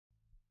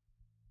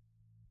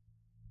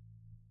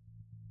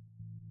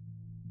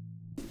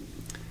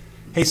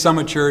Hey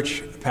Summit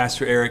Church,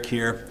 Pastor Eric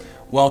here.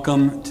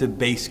 Welcome to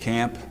Base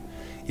Camp.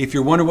 If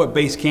you're wondering what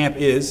Base Camp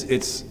is,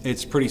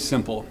 it's pretty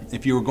simple.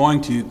 If you were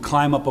going to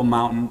climb up a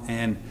mountain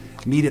and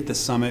meet at the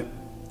summit,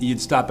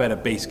 you'd stop at a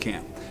base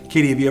camp.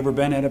 Katie, have you ever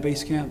been at a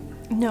base camp?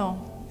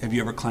 No. Have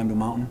you ever climbed a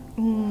mountain?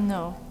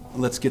 No.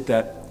 Let's get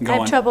that going. I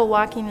have trouble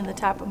walking to the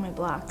top of my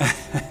block.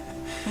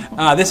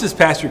 This is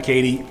Pastor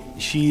Katie.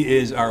 She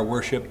is our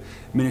worship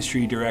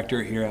ministry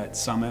director here at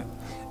Summit.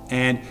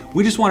 And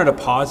we just wanted to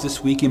pause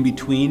this week in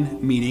between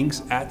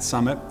meetings at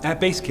Summit, at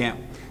Base Camp,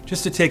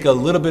 just to take a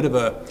little bit of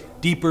a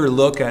deeper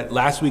look at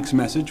last week's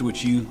message,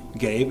 which you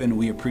gave, and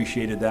we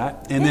appreciated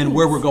that. And then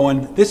where we're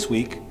going this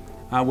week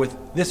with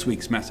this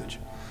week's message.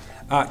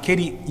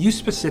 Katie, you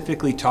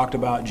specifically talked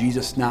about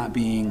Jesus not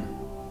being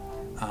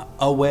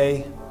a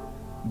way,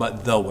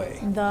 but the way.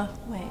 The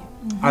way.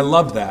 Mm-hmm. I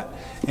loved that.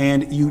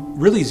 And you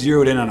really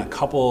zeroed in on a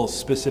couple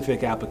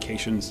specific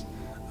applications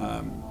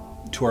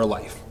to our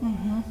life.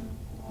 Mm-hmm.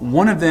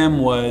 One of them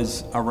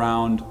was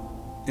around,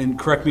 and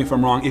correct me if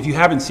I'm wrong, if you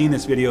haven't seen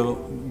this video,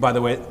 by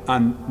the way,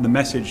 on the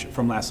message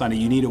from last Sunday,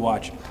 you need to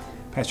watch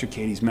Pastor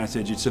Katie's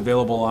message. It's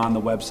available on the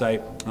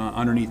website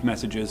underneath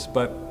messages.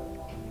 But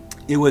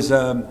it was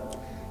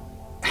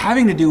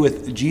having to do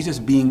with Jesus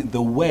being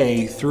the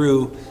way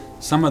through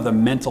some of the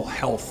mental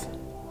health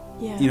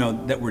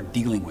that we're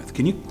dealing with.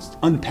 Can you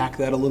unpack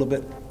that a little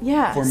bit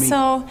for me?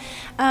 So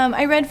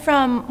I read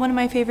from one of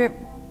my favorite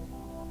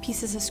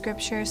pieces of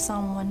scripture,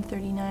 Psalm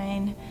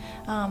 139,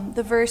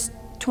 the verse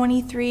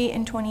 23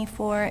 and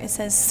 24. It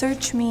says,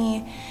 "Search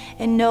me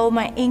and know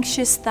my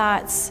anxious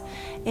thoughts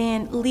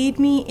and lead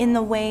me in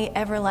the way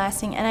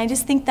everlasting." And I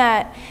just think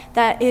that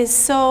that is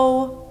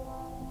so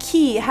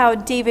key, how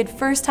David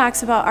first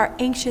talks about our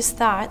anxious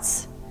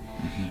thoughts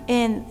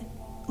and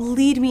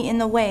lead me in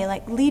the way,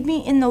 like lead me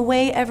in the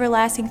way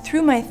everlasting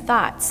through my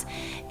thoughts.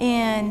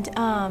 And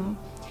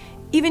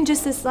even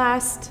just this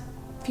last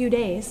few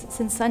days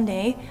since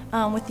Sunday,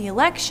 with the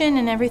election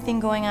and everything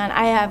going on,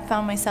 I have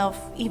found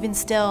myself even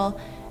still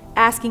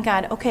asking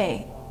God,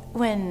 okay,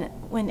 when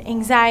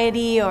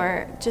anxiety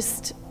or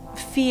just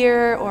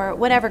fear or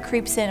whatever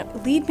creeps in,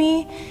 lead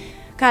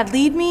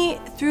me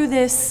through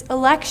this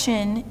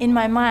election in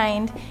my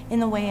mind in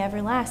the way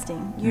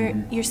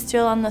everlasting. You're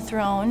still on the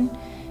throne.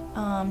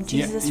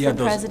 Jesus for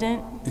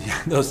president.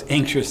 Those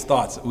anxious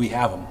thoughts, we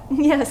have them.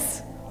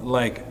 Yes.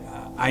 Like,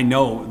 I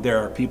know there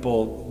are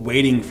people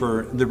waiting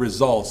for the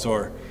results,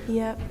 or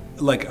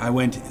like I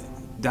went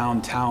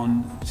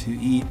downtown to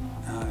eat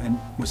and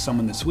with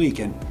someone this week,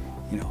 and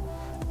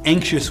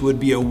anxious would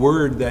be a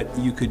word that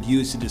you could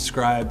use to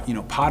describe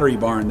Pottery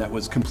Barn that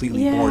was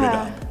completely boarded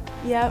up.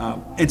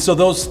 And so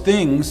those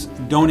things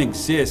don't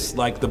exist,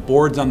 like the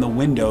boards on the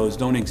windows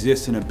don't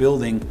exist in a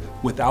building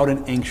without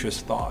an anxious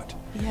thought.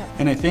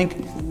 And I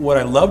think what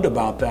I loved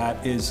about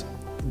that is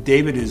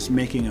David is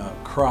making a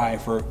cry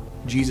for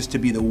Jesus to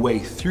be the way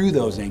through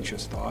those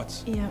anxious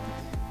thoughts.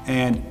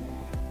 And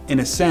in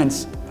a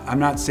sense, I'm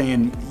not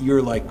saying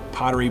you're like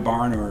Pottery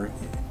Barn or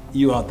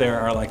you out there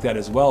are like that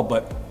as well,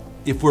 but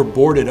if we're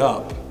boarded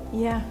up,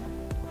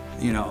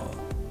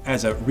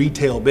 as a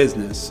retail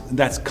business,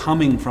 that's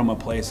coming from a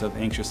place of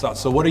anxious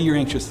thoughts. So what are your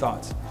anxious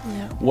thoughts?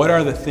 What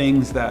are the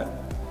things that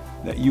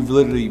you've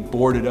literally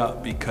boarded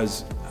up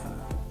because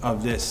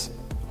of this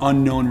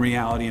unknown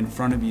reality in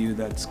front of you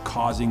that's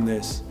causing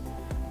this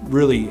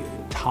really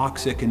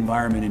toxic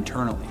environment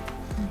internally?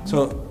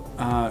 So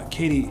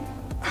Katie,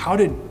 how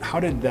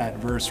did that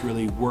verse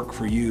really work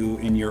for you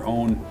in your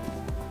own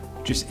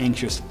just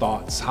anxious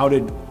thoughts? How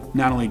did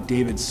not only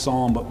David's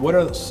psalm, but what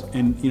else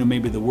in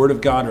maybe the Word of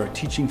God or a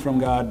teaching from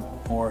God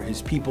or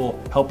His people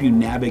help you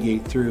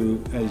navigate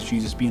through as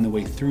Jesus being the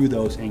way through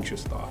those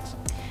anxious thoughts?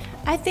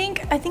 I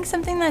think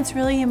something that's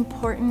really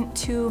important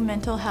to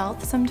mental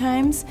health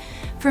sometimes,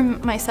 for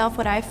myself,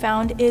 what I've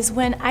found is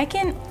when I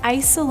can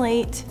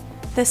isolate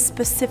the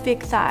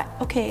specific thought.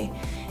 Okay,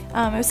 it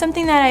was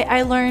something that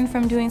I learned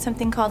from doing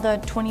something called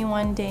the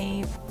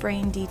 21-day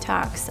brain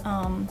detox.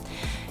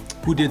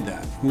 Who did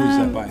that? Who is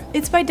that by?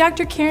 It's by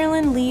Dr.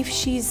 Carolyn Leaf.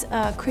 She's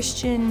a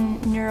Christian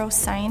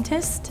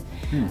neuroscientist.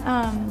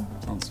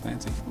 Sounds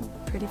fancy.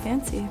 Pretty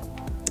fancy.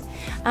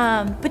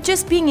 But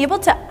just being able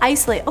to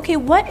isolate, okay,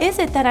 what is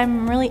it that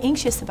I'm really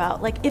anxious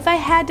about? Like if I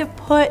had to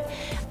put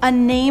a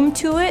name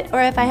to it,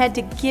 or if I had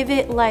to give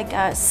it like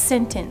a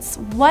sentence,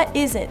 what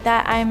is it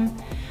that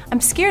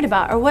I'm scared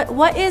about? Or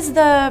what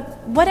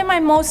am I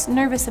most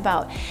nervous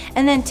about?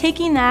 And then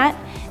taking that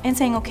and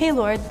saying, okay,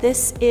 Lord,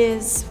 this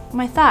is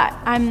my thought.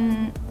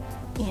 I'm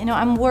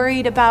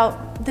worried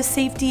about the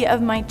safety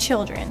of my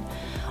children.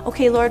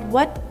 Okay, Lord,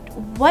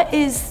 what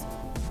is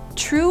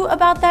true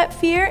about that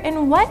fear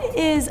and what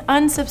is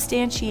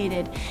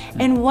unsubstantiated?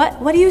 And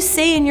what do you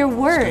say in your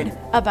word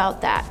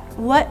about that?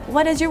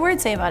 What does your word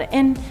say about it?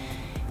 And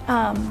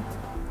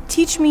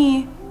teach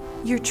me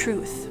your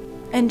truth.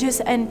 And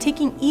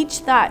taking each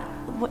thought,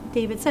 what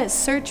David says,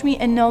 search me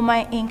and know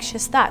my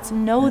anxious thoughts.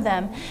 Know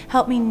them,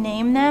 help me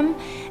name them,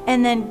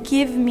 and then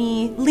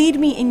lead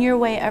me in your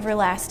way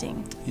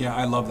everlasting. Yeah,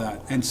 I love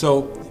that. And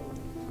so,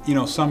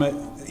 Summit,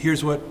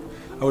 here's what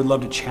I would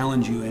love to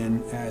challenge you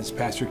in, as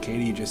Pastor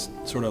Katie just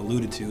sort of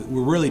alluded to,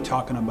 we're really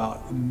talking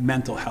about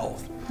mental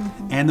health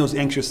and those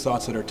anxious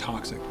thoughts that are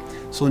toxic.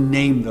 So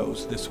name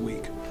those this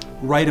week.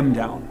 Write them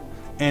down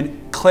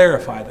and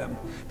clarify them.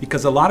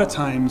 Because a lot of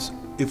times,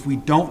 if we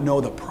don't know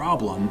the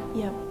problem,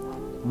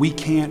 we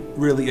can't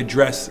really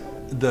address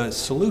the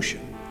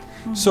solution.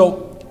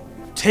 So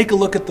take a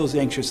look at those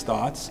anxious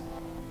thoughts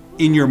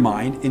in your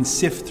mind and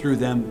sift through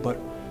them, but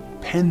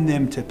pen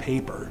them to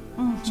paper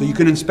so you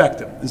can inspect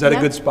them. Is that a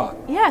good spot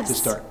to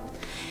start?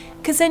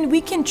 Because then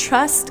we can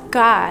trust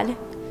God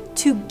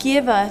to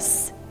give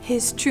us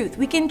His truth.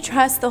 We can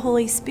trust the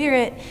Holy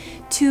Spirit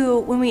to,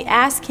 when we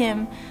ask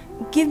Him,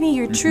 give me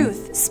your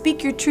truth,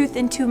 speak your truth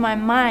into my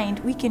mind,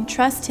 we can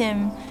trust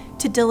Him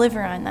to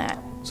deliver on that.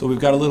 So we've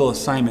got a little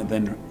assignment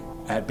then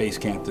at Base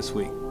Camp this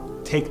week.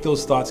 Take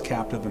those thoughts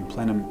captive and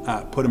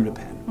put them to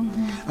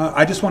pen.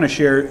 I just want to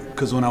share,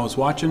 because when I was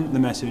watching the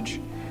message,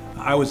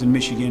 I was in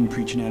Michigan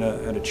preaching at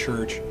a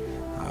church.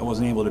 I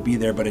wasn't able to be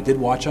there, but I did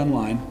watch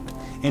online.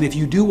 And if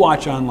you do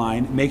watch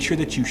online, make sure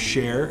that you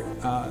share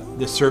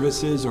the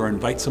services or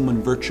invite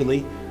someone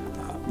virtually.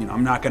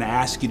 I'm not going to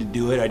ask you to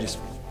do it. I just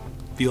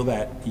feel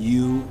that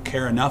you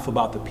care enough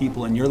about the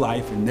people in your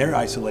life and their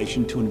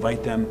isolation to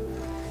invite them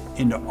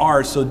into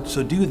ours. So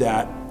do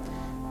that.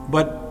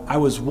 But I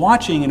was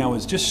watching and I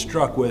was just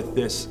struck with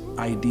this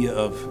idea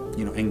of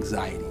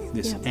anxiety,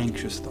 this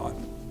anxious thought.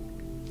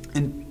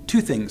 And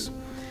two things.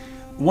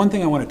 One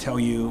thing I want to tell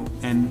you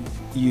and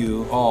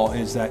you all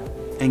is that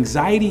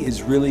anxiety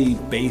is really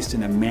based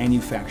in a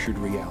manufactured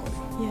reality.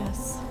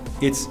 Yes.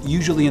 It's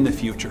usually in the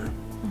future.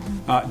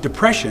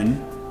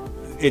 Depression,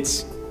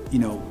 it's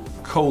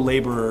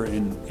co-laborer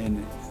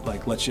in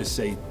like, let's just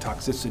say,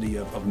 toxicity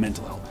of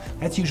mental health.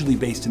 That's usually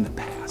based in the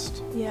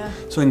past. Yeah.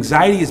 So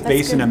anxiety is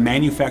based in a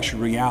manufactured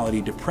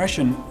reality.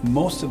 Depression,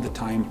 most of the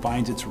time,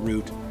 finds its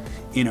root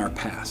in our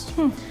past.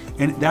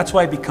 And that's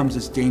why it becomes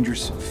this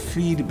dangerous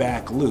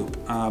feedback loop.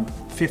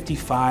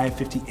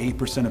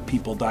 58% of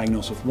people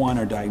diagnosed with one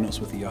are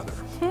diagnosed with the other.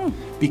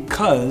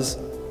 Because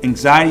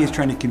anxiety is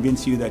trying to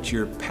convince you that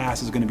your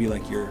past is going to be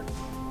like your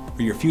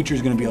future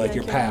is going to be like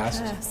your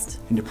past.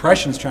 And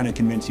depression is trying to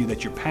convince you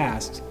that your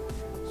past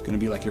is going to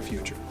be like your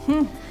future.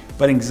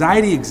 But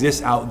anxiety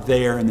exists out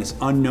there in this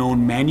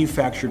unknown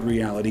manufactured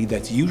reality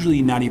that's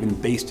usually not even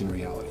based in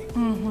reality.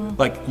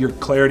 Like your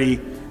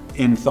clarity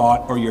in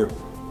thought or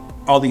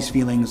all these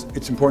feelings,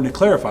 it's important to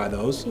clarify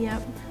those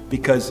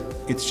because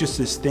it's just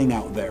this thing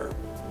out there.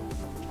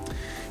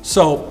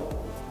 So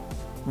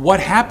what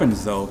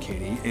happens though,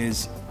 Katie,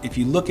 is if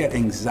you look at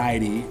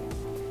anxiety,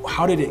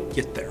 how did it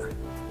get there?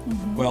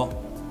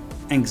 Well,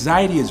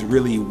 anxiety is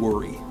really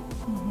worry.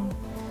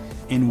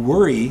 And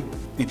worry,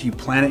 if you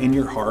plant it in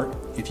your heart,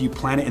 if you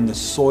plant it in the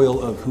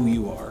soil of who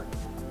you are,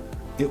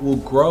 it will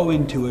grow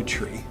into a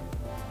tree.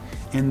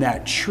 And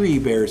that tree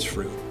bears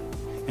fruit.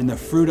 And the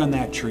fruit on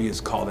that tree is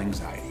called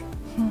anxiety.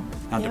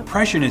 Now,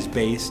 depression is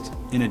based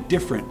in a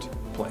different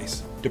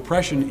place.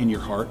 Depression in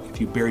your heart, if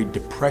you bury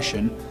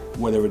depression,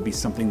 whether it would be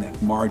something that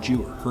marred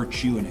you or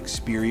hurt you and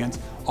experience,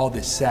 all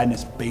this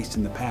sadness based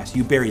in the past,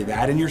 you bury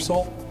that in your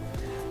soul,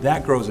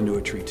 that grows into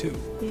a tree too.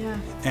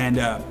 And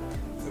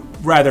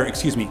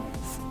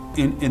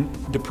in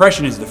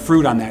depression is the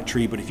fruit on that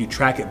tree, but if you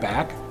track it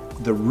back,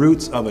 the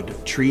roots of a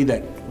tree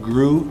that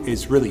grew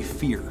is really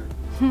fear.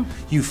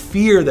 You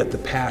fear that the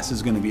past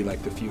is going to be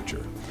like the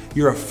future.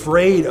 You're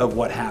afraid of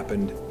what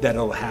happened, that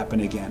it'll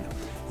happen again.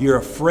 You're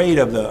afraid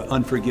of the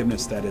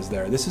unforgiveness that is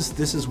there. This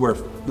is where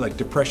like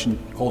depression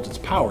holds its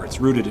power. It's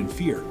rooted in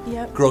fear.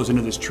 Grows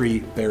into this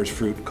tree, bears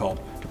fruit called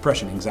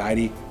depression.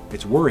 Anxiety,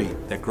 it's worry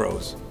that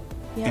grows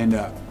and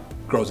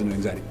grows into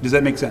anxiety. Does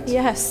that make sense?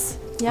 Yes.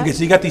 Okay,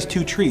 so you got these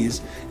two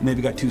trees and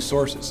they've got two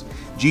sources.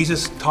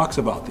 Jesus talks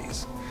about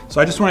these. So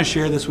I just want to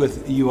share this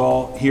with you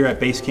all here at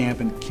Base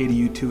Camp, and Katie,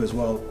 you too as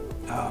well.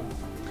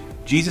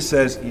 Jesus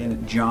says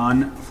in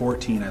John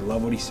 14, I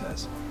love what he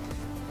says,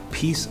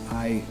 peace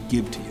I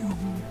give to you.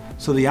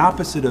 So the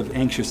opposite of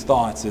anxious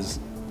thoughts is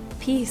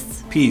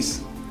peace.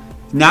 Peace,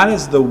 not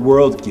as the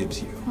world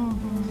gives you.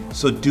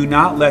 So do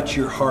not let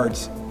your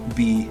hearts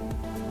be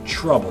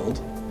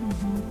troubled.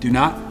 Do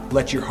not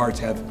let your hearts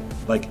have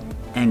like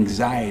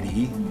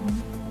anxiety.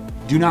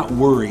 Do not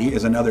worry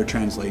is another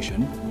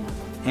translation.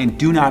 And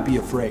do not be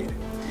afraid.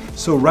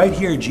 So right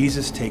here,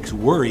 Jesus takes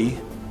worry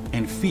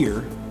and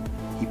fear,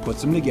 he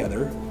puts them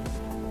together,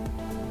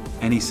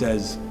 and he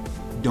says,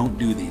 don't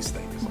do these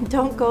things.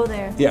 Don't go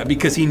there. Yeah,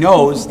 because he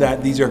knows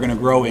that these are going to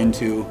grow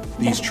into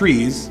these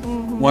trees,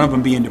 one of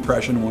them being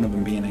depression, one of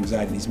them being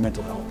anxiety, these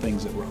mental health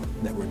things that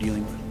we're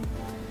dealing with.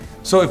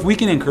 So if we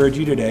can encourage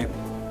you today,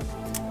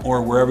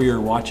 or wherever you're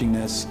watching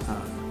this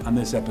on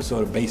this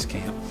episode of Base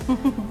Camp,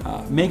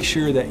 make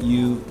sure that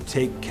you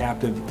take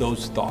captive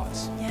those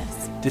thoughts.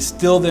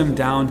 Distill them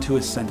down to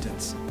a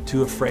sentence,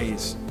 to a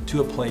phrase,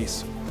 to a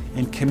place,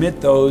 and commit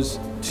those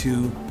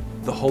to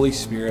the Holy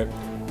Spirit,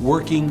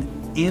 working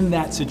in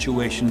that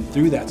situation,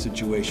 through that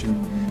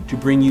situation, to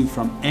bring you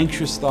from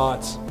anxious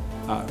thoughts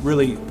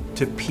really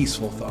to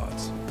peaceful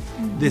thoughts.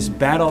 This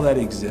battle that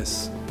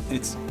exists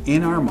It's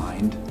in our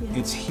mind. Yeah.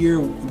 It's here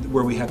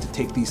where we have to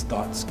take these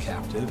thoughts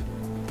captive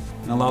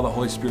and allow the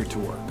Holy Spirit to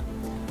work.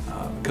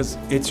 Because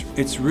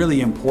it's really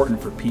important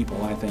for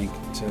people, I think,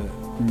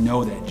 to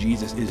know that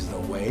Jesus is the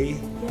way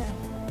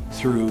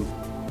through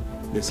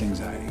this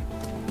anxiety.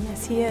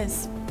 Yes, he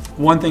is.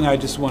 One thing I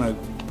just want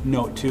to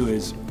note too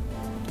is,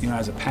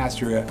 as a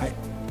pastor, I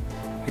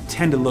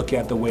tend to look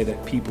at the way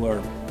that people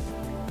are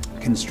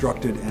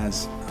constructed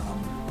as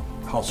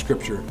how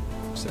Scripture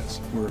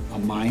says. We're a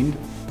mind,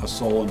 a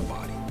soul, and a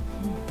body.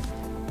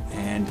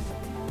 And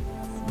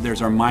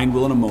there's our mind,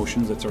 will, and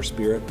emotions. That's our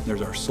spirit.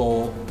 There's our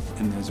soul,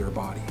 and there's our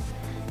body.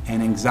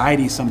 And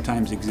anxiety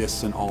sometimes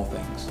exists in all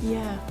things.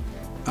 Yeah.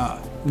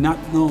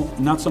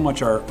 Not so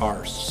much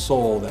our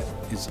soul that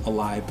is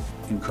alive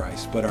in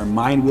Christ, but our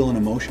mind, will, and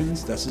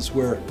emotions. This is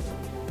where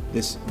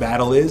this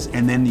battle is.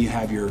 And then you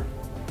have your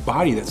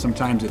body that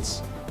sometimes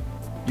it's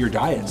your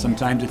diet,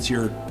 sometimes it's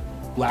your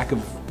lack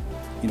of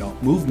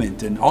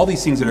movement, and all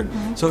these things that are.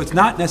 So it's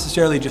not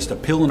necessarily just a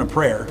pill and a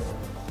prayer,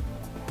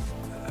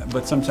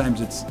 but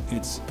sometimes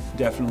it's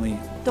definitely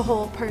the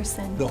whole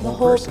person. The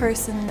whole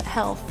person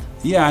health.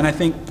 Yeah, and I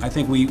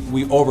think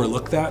we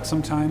overlook that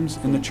sometimes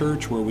in the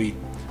church, where we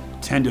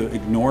tend to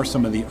ignore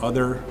some of the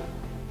other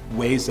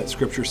ways that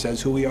Scripture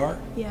says who we are.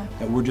 Yeah.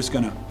 That we're just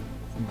going to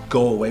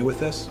go away with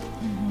this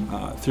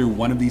through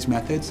one of these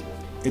methods.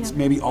 It's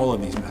maybe all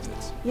of these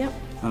methods. Yep.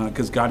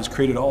 Because God has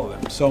created all of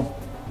them. So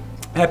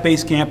at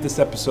Base Camp, this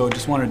episode,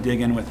 just want to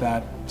dig in with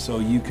that so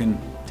you can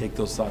take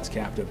those thoughts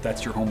captive.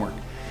 That's your homework.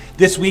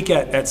 This week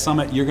at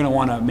Summit, you're going to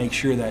want to make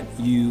sure that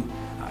you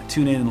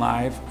tune in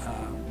live,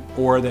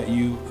 or that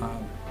you,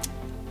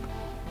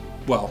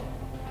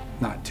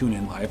 not tune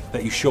in live,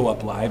 that you show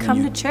up live. Come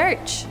and you to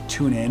church.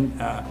 Tune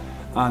in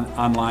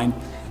online.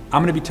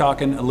 I'm going to be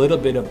talking a little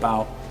bit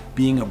about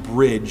being a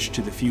bridge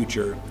to the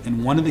future.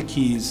 And one of the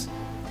keys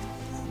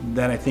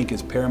that I think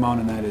is paramount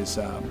in that is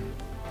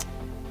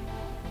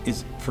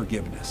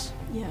forgiveness.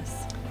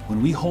 Yes.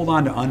 When we hold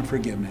on to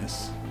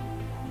unforgiveness,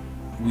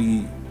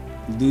 we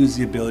lose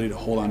the ability to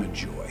hold on to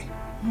joy.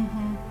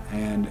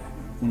 And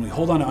when we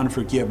hold on to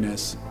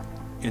unforgiveness,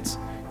 it's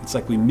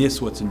like we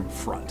miss what's in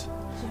front.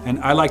 And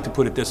I like to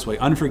put it this way: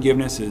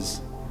 unforgiveness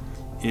is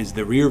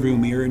the rear view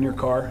mirror in your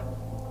car,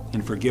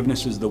 and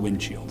forgiveness is the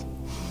windshield.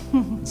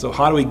 So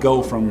how do we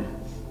go from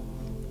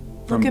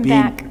Looking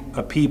being back.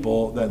 a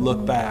people that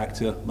look back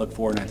to look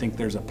forward? And I think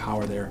there's a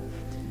power there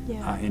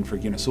in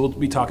forgiveness. So we'll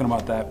be talking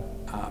about that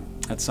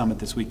at Summit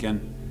this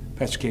weekend.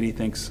 Pastor Katie,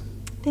 thanks.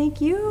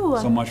 Thank you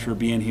so much for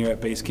being here at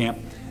Base Camp.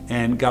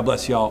 And God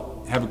bless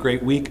y'all. Have a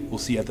great week. We'll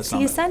see you at the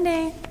Summit. See you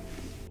Sunday.